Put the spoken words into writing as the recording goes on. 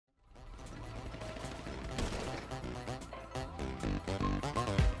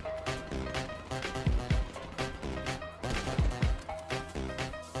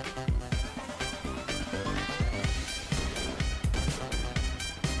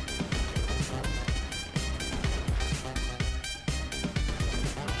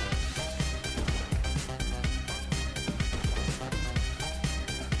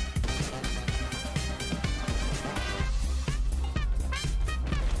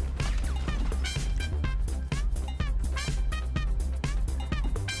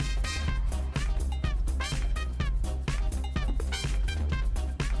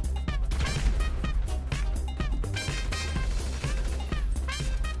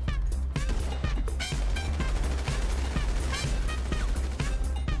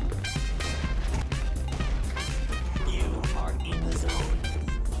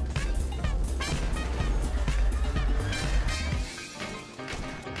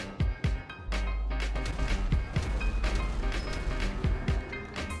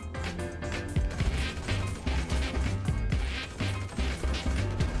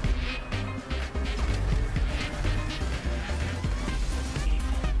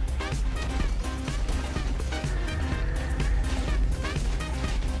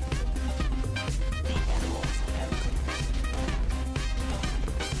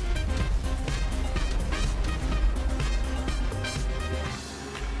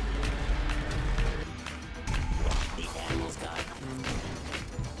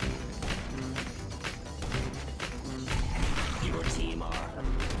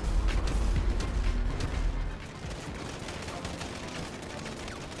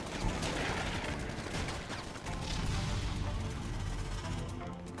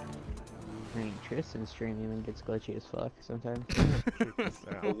Tristan stream even gets glitchy as fuck sometimes.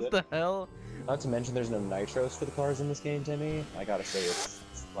 What the hell? Not to mention there's no nitros for the cars in this game, Timmy. I gotta say, it's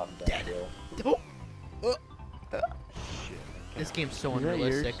a lot of downhill. Shit. This game's so Is that yours?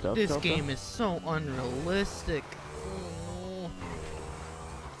 unrealistic. Stop, This stop, game stop. is so unrealistic. Oh.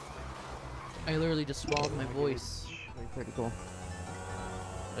 I literally just swallowed my voice. Pretty cool.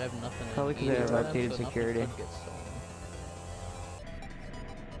 I have nothing. Probably 'cause they have updated security.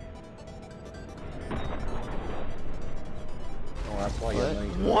 Oh, that's why you're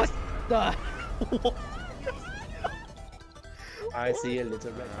late. What the? I see a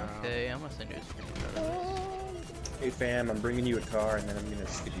little red. Okay, I'm gonna send you a screenshot. Hey fam, I'm bringing you a car and then I'm gonna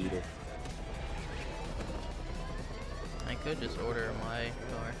skedaddle. I could just order my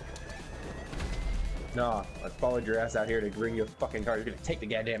car. Nah, I followed your ass out here to bring you a fucking car. You're gonna take the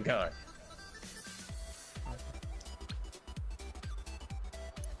goddamn car.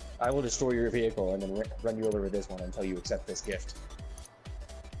 I will destroy your vehicle and then run you over with this one until you accept this gift.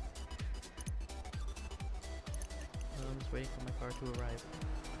 I'm just waiting for my car to arrive.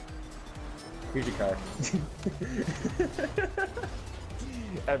 Here's your car.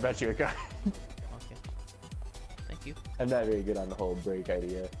 I bet you a car. Okay. Thank you. I'm not very good on the whole brake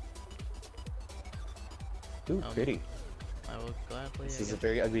idea. Ooh, pretty. I will gladly. This is a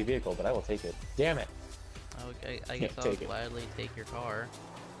very ugly vehicle, but I will take it. Damn it! I guess I'll Take it. gladly take your car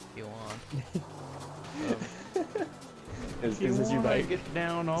if you want. Is this your bike? Get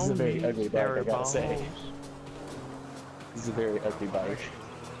down This on is a very me, ugly bike, I gotta say. balls. This is a very ugly bike.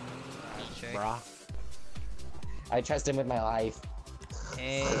 Check. Brah. I trust him with my life.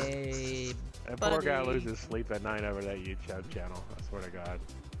 Hey, That poor guy buddy. loses sleep at night over that YouTube channel. I swear to God.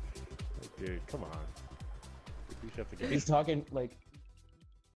 Like, dude, come on. You should have to get He's talking like